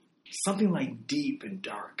show. Something like deep and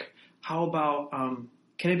dark. How about,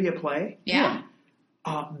 can it be a play? Yeah.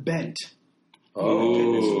 Bent. Oh,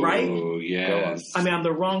 goodness, right? Yes. I mean, I'm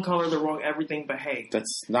the wrong color, the wrong everything, but hey.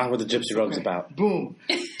 That's not what the Gypsy Rogue's about. Boom.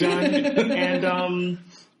 Done. And,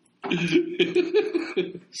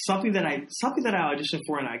 something that I auditioned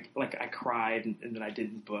for and I cried and then I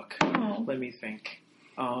didn't book. Oh. Let me think.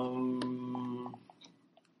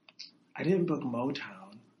 I didn't book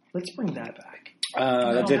Motown. Let's bring that back.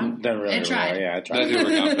 That didn't really It tried. work. Yeah, it tried. That didn't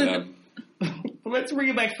work out for them. Let's bring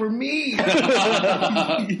it back for me.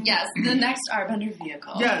 Yes, the next Airbender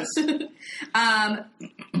vehicle. Yes.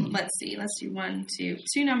 Let's see. Let's do 1, 2.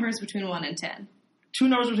 2 numbers between 1 and 10. 2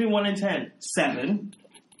 numbers between 1 and 10. 7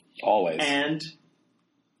 Always. and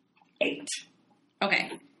 8.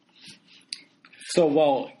 Okay, So,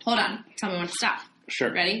 well, hold on. Tell me when to stop.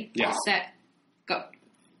 sure. Ready? Yeah. Set. Go.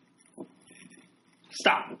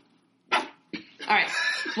 Stop. All right.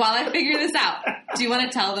 While I figure this out, do you want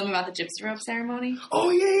to tell them about the Gypsy Rope ceremony? Oh,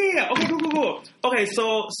 yeah. Okay, cool. Okay,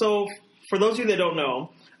 so for those of you that don't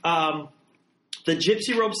know, the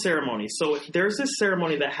Gypsy Rope ceremony. So there's this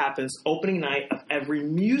ceremony that happens opening night of every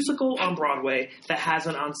musical on Broadway that has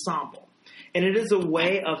an ensemble. And it is a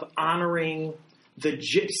way of honoring the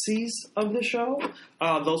gypsies of the show.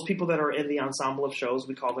 Those people that are in the ensemble of shows,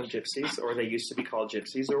 we call them gypsies, or they used to be called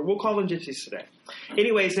gypsies, or we'll call them gypsies today.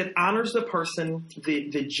 Anyways, it honors the person,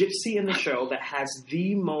 the gypsy in the show that has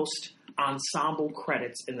the most ensemble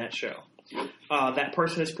credits in that show. That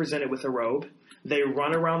person is presented with a robe. They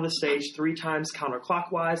run around the stage 3 times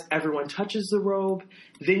counterclockwise. Everyone touches the robe.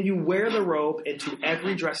 Then you wear the robe into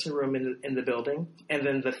every dressing room in the building. And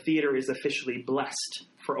then the theater is officially blessed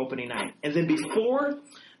for opening night. And then before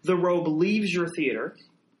the robe leaves your theater,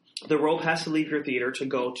 the robe has to leave your theater to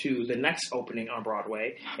go to the next opening on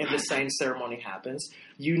Broadway, and the same ceremony happens.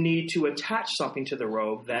 You need to attach something to the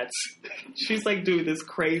robe that's... She's like doing this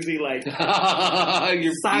crazy, like,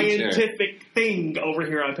 scientific thing over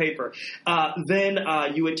here on paper. Then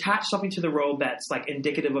you attach something to the robe that's, like,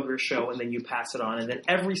 indicative of your show, and then you pass it on. And then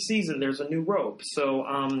every season there's a new robe. So,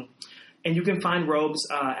 and you can find robes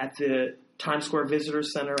at the Times Square Visitor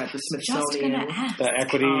Center, at the Smithsonian, the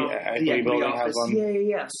Equity Building has one.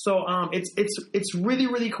 Yeah. So it's really,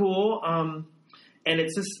 really cool. And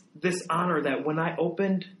it's this honor that when I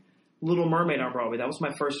opened Little Mermaid on Broadway, that was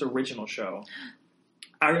my first original show.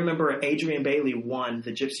 I remember Adrian Bailey won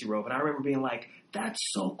the Gypsy Robe, and I remember being like, "That's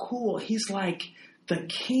so cool. He's like the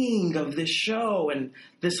king of this show and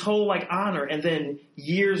this whole like honor." And then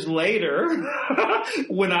years later,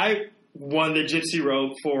 when I won the Gypsy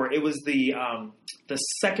Robe for, it was the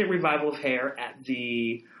second revival of Hair at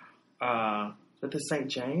the St.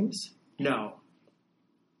 James? No.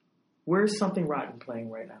 Where's Something Rotten playing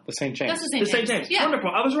right now? The St. James. That's the St. James. Yeah. Wonderful.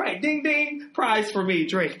 I was right. Ding, ding. Prize for me.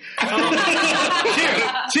 Drink. Cheers.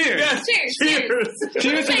 Cheers. Yes. Cheers.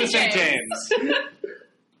 Cheers to the St. James.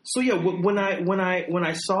 So yeah, when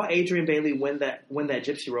I saw Adrian Bailey win that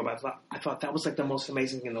Gypsy Robe, I thought that was like the most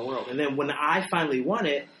amazing thing in the world. And then when I finally won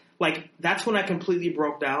it, like that's when I completely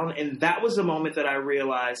broke down, and that was the moment that I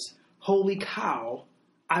realized, holy cow,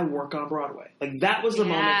 I work on Broadway. Like that was the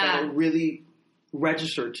moment that it really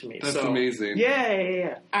registered to me. That's amazing.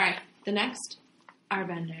 Yeah. All right, the next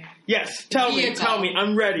Airbender. Yes, tell me.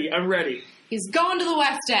 I'm ready. He's going to the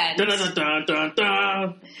West End. Dun, dun, dun, dun,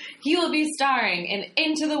 dun. He will be starring in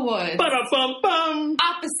Into the Woods. Ba-da-bum-bum.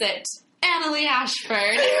 Opposite Annalee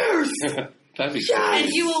Ashford. Yes. That'd be Yes!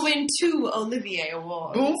 And you will win 2 Olivier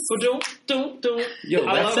Awards. Boom, boom. Yo,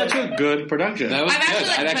 that's such a good production. That was good.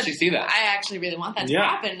 I'd actually see that. I actually really want that to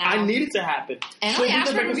happen now. I need it to happen. And She'll I'll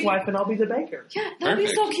be the baker's wife, and I'll be the baker. Yeah, that'd be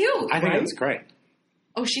so cute. I think that's great.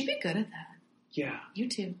 Oh, she'd be good at that. Yeah. You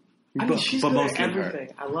too. I mean, she's good at everything.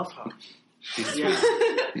 I love her.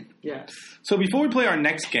 Yeah. So before we play our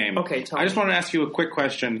next game, okay, I just want to ask you a quick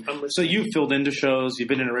question. So you've filled into shows, you've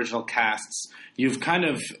been in original casts, you've kind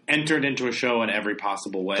of entered into a show in every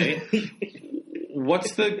possible way.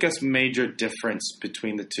 What's the major difference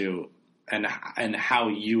between the two, and how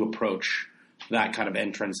you approach that kind of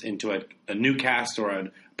entrance into a new cast or a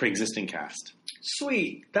pre-existing cast?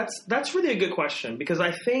 Sweet. That's really a good question, because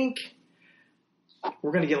I think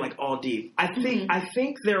we're going to get like all deep. I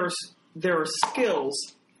think there are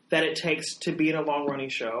skills that it takes to be in a long-running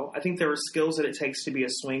show. I think there are skills that it takes to be a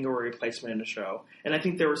swing or a replacement in a show. And I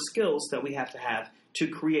think there are skills that we have to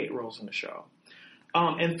create roles in a show.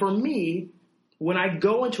 And for me, when I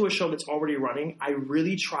go into a show that's already running, I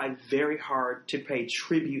really try very hard to pay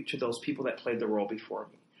tribute to those people that played the role before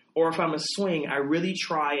me. Or if I'm a swing, I really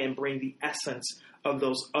try and bring the essence of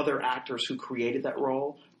those other actors who created that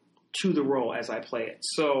role to the role as I play it.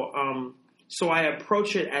 So I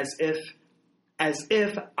approach it as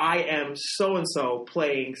if I am so-and-so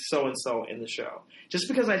playing so-and-so in the show. Just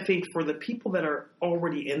because I think for the people that are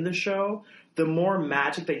already in the show, the more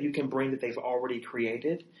magic that you can bring that they've already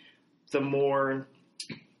created, the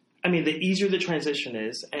easier the transition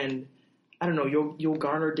is. And I don't know, you'll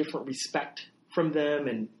garner different respect from them,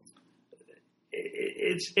 and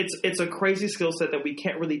it's a crazy skill set that we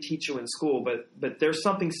can't really teach you in school, but there's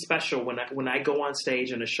something special when I go on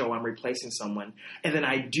stage in a show, I'm replacing someone, and then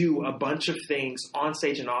I do a bunch of things on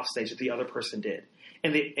stage and off stage that the other person did.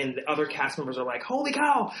 And the other cast members are like, holy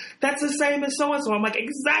cow, that's the same as so-and-so. I'm like,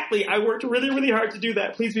 exactly. I worked really, really hard to do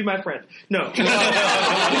that. Please be my friend. No.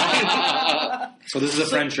 So this is a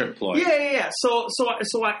friendship ploy. Yeah. So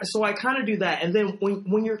I kind of do that. And then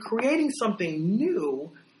when you're creating something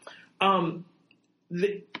new,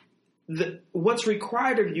 what's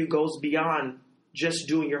required of you goes beyond just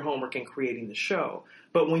doing your homework and creating the show.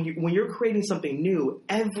 But when you're creating something new,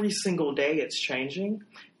 every single day it's changing.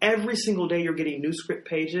 Every single day you're getting new script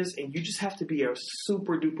pages, and you just have to be a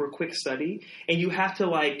super duper quick study, and you have to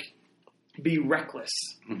be reckless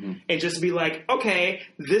and just be like, okay,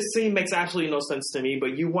 this scene makes absolutely no sense to me,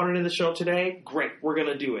 but you want it in the show today? Great, we're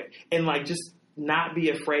gonna do it. And just not be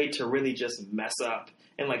afraid to really just mess up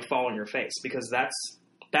and fall on your face, because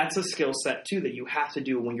that's a skill set too that you have to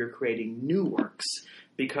do when you're creating new works,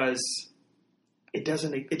 because it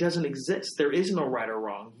doesn't exist. There is no right or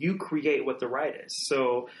wrong. You create what the right is.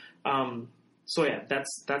 So yeah,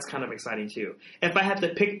 that's kind of exciting too. If I had to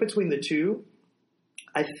pick between the two,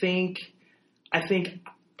 I think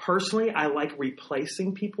personally I like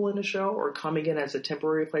replacing people in a show, or coming in as a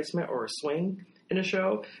temporary replacement or a swing in a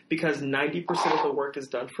show, because 90% of the work is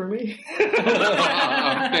done for me.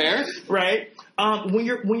 Fair, right? When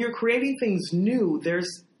you're creating things new,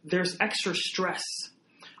 there's extra stress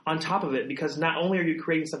on top of it, because not only are you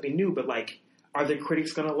creating something new, but are the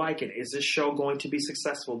critics going to like it? Is this show going to be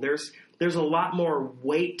successful? There's a lot more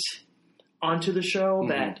weight onto the show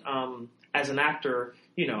that, as an actor,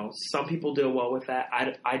 some people deal well with that.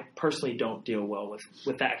 I personally don't deal well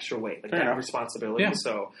with that extra weight, that responsibility. Yeah.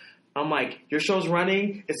 So I'm like, your show's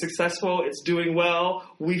running, it's successful, it's doing well,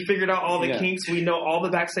 we figured out all the kinks, we know all the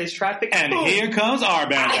backstage traffic. And boom, here comes our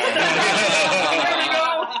band. There we go.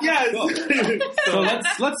 Yes. So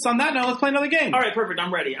let's on that note, let's play another game. All right, perfect.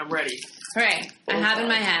 I'm ready. All right. I have in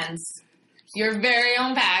my hands your very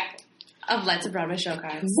own pack of Let's a Broadway show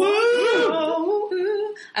cards.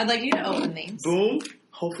 Woo! I'd like you to open these. Boom.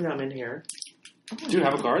 Hopefully I'm in here. Do you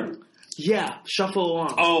have a card? Yeah. Shuffle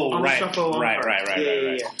along. Oh, right. Shuffle along. Right.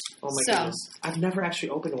 Yeah. Oh my goodness. I've never actually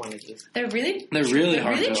opened one of these. They're really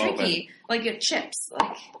hard to tricky. Open. Like chips.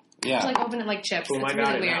 Yeah. Open it like chips. Oh my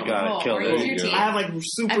God, really weird. Kill it. I have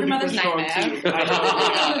super duper strong teeth. I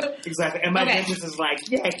know. Exactly. And my dentist is like,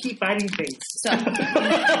 keep biting things. So.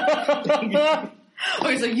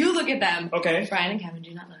 Okay, so you look at them. Okay. Brian and Kevin,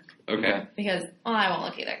 do not look. Okay. Because, I won't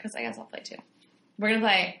look either, because I guess I'll play too. We're going to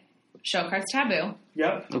play Show Cards Taboo.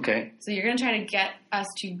 Yep. Okay. So you're going to try to get us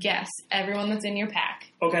to guess everyone that's in your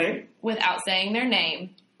pack. Okay. Without saying their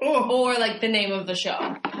name. Or, the name of the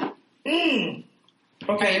show. Okay.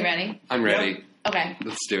 Are you ready? I'm ready. Yep. Okay.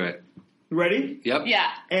 Let's do it. You ready? Yep. Yeah.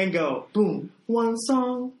 And go. Boom. One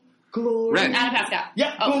song. Glory. Red. Anna Pascal.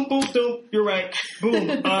 Yeah. Boom, boom, boom. You're right. Boom.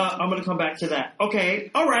 I'm going to come back to that. Okay.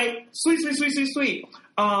 All right. Sweet.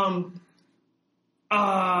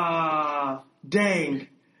 Dang.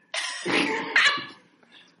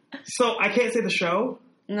 So I can't say the show?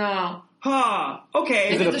 No. Okay.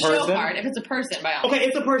 If it's a show part. If it's a person, by all means. Okay,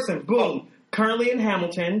 it's a person. Boom. Currently in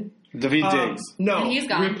Hamilton. Daveed Diggs. No. And he's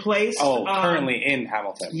gone. Replaced. Currently in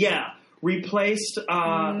Hamilton. Yeah. Replaced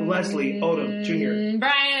Leslie Odom Jr.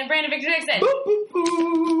 Brandon Victor Dixon. Boop, boop,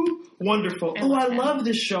 boop. Wonderful. I love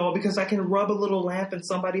this show because I can rub a little lamp in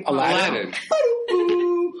somebody's Aladdin.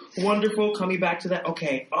 Wonderful. Coming back to that.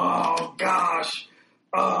 Okay. Oh, gosh.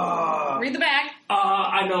 Read the back.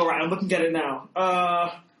 I know, right? I'm looking at it now.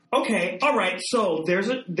 Okay. All right. So there is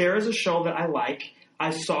a show that I like.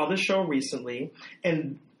 I saw the show recently,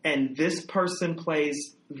 and this person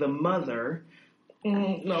plays the mother.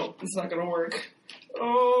 No, it's not going to work.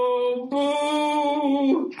 Oh,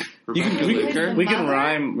 boo! We can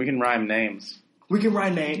rhyme names. We can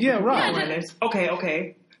rhyme names. Yeah, right. Rhyme names.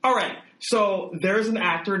 Okay. All right. So there's an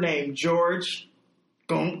actor named George.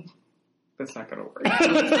 That's not going to work.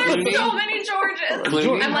 There's so many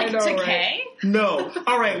Georges. I'm like, Takei? Right? No.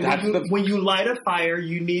 All right. When you light a fire,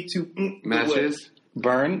 you need to matches.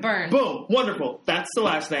 Burn. Boom. Wonderful. That's the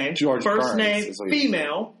last name. George First Burns name,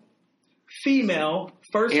 female.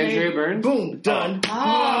 First Andrea name. Burns? Boom. Done. Okay.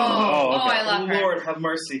 I love her. Lord have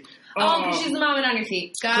mercy. Because she's the mom and on your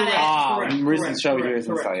feet. Got it. Correct. Recent show years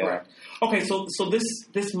and stuff. Yeah. Okay, so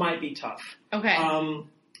this might be tough. Okay.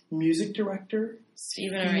 Music director.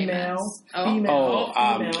 Stephen Female.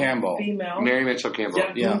 Campbell. Female. Mary Mitchell Campbell.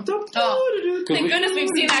 Yep. Yeah. Thank goodness we've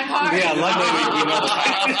seen that card. Yeah, luckily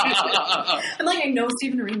I'm like, I know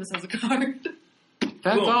Stephen Remus has a card.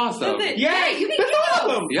 That's awesome. Yeah, you can that's keep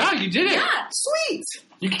awesome. Yeah, you did it. Yeah. Sweet.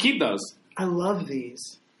 you can keep those. I love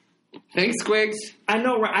these. Thanks, Squigs. I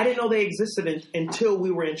know, right? I didn't know they existed until we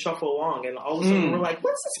were in Shuffle Along, and all of a sudden we're like,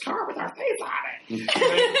 "What's this card with our face on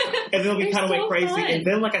it?" And then we kind of went crazy, fun. and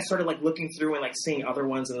then I started looking through and seeing other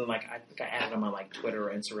ones, and then I think I added them on Twitter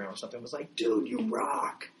or Instagram or something. I was like, "Dude, you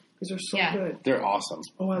rock! These are so good. They're awesome.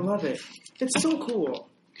 Oh, I love it. It's so cool."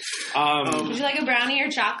 Would you like a brownie or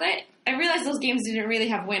chocolate? I realized those games didn't really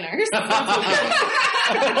have winners. But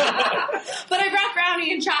I brought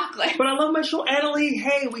brownie and chocolate. But I love my show. Annalie,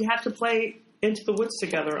 hey, we have to play Into the Woods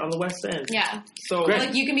together on the West End. Yeah. So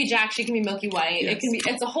you can be Jack, she can be Milky White. Yes.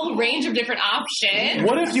 It's a whole range of different options.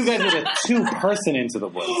 What if you guys did a 2-person Into the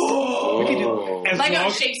Woods? We could do a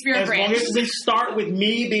Shakespeare as branch. long as we start with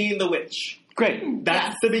me being the witch. Great.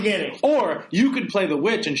 That's the beginning. Or you could play the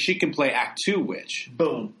witch and she can play Act 2 witch.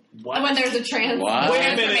 Boom. What? When there's a Wait a minute.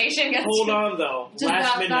 transformation. Hold on, though. Just Last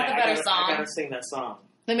not midnight, the better song. I gotta sing that song.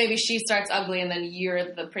 Then maybe she starts ugly and then you're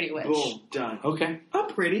the pretty witch. Boom. Done. Okay. I'm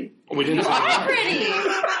pretty. We didn't I'm pretty.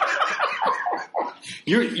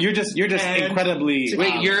 You're just And incredibly.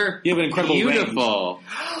 Wait, you have an incredible beautiful.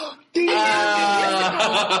 Yes.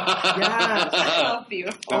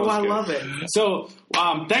 Beautiful. Oh, I love it. So,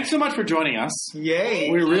 thanks so much for joining us. Yay.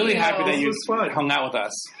 We're really happy that you This was fun. hung out with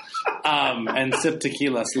us and sipped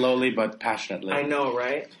tequila slowly but passionately. I know,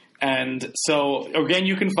 right? And so, again,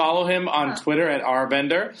 you can follow him on Twitter at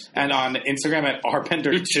rbender and on Instagram at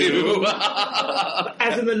rbender2.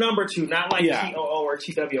 As in the number 2, not like Yeah. TOO or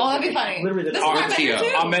TWO. Oh, that'd be funny. Literally the This is RTO.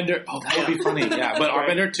 Rbender2. Oh, that would be funny. Yeah, but Right.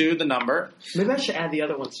 rbender2, the number. Maybe I should add the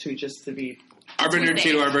other ones too, just to be Arbiter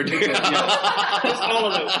 2, Arbiter 2.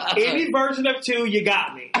 all of them. Any version of 2, you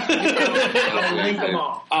got me. I'll link them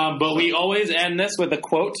all. But we always end this with a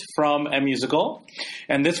quote from a musical.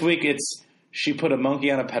 And this week it's, she put a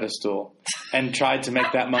monkey on a pedestal and tried to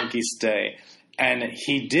make that monkey stay. And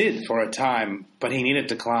he did for a time, but he needed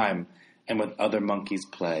to climb and with other monkeys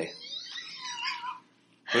play.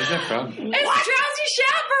 Where's that from? It's Drowsy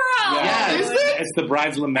Chaperone. Yeah, it's the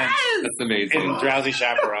Bride's Lament. Yes. That's amazing. In Drowsy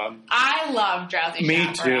Chaperone. I love Drowsy Me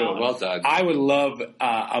Chaperone. too. Well done. I would love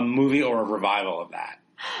a movie or a revival of that.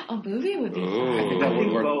 A movie would be Ooh. fun. I think that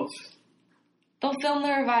would work. Both. They'll film the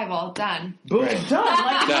revival. Done. Boom. Great. Done.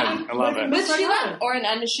 Like, Done. I love it. With She Loves, or an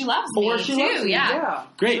And She Loves Me, Or She too. Loves Me. Yeah.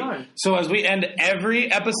 Great. Done. So as we end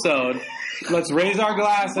every episode, let's raise our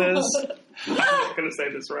glasses. I'm not going to say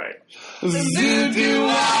this right.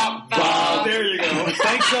 Zoo-doo-wop-bop. There you go.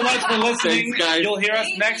 Thanks so much for listening. Thanks, guys. You'll hear us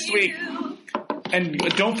next week. And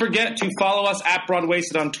don't forget to follow us at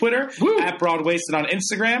Broadwasted on Twitter, at Broadwasted on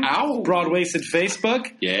Instagram, Broadwasted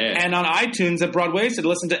Facebook, and on iTunes at Broadwasted.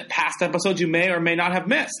 Listen to past episodes you may or may not have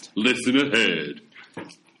missed. Listen ahead.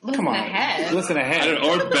 Come on. Listen ahead.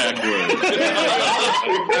 Or backwards.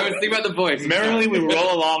 I was thinking about the voice. Merrily we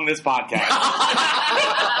roll along this podcast.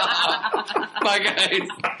 Bye, guys.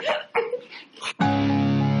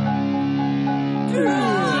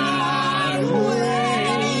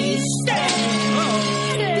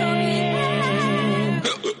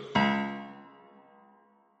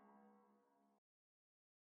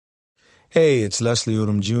 Hey, it's Leslie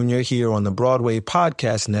Odom Jr. here on the Broadway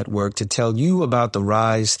Podcast Network to tell you about the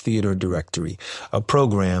Rise Theater Directory, a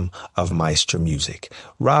program of Maestro Music.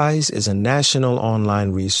 Rise is a national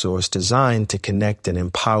online resource designed to connect and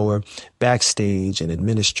empower backstage and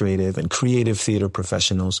administrative and creative theater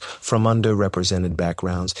professionals from underrepresented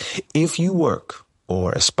backgrounds. If you work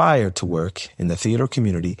or aspire to work in the theater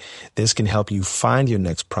community, this can help you find your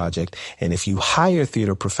next project. And if you hire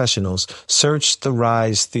theater professionals, search the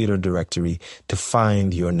Rise Theater Directory to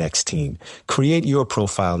find your next team. Create your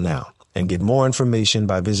profile now and get more information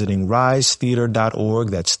by visiting risetheater.org.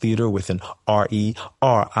 That's theater with an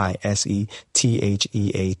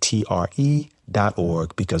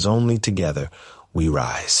RERISETHEATRE.org, because only together we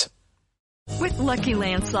rise. With Lucky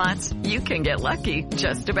Land Slots, you can get lucky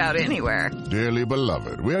just about anywhere. Dearly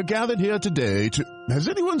beloved, we are gathered here today to... Has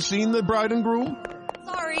anyone seen the bride and groom?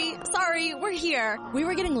 Sorry, we're here. We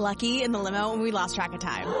were getting lucky in the limo and we lost track of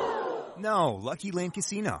time. No, Lucky Land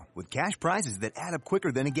Casino, with cash prizes that add up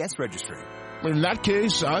quicker than a guest registry. In that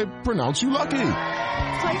case, I pronounce you lucky.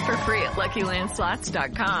 Play for free at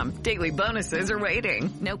LuckyLandSlots.com. Daily bonuses are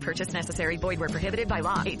waiting. No purchase necessary. Void where prohibited by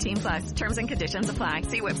law. 18+. Terms and conditions apply.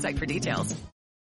 See website for details.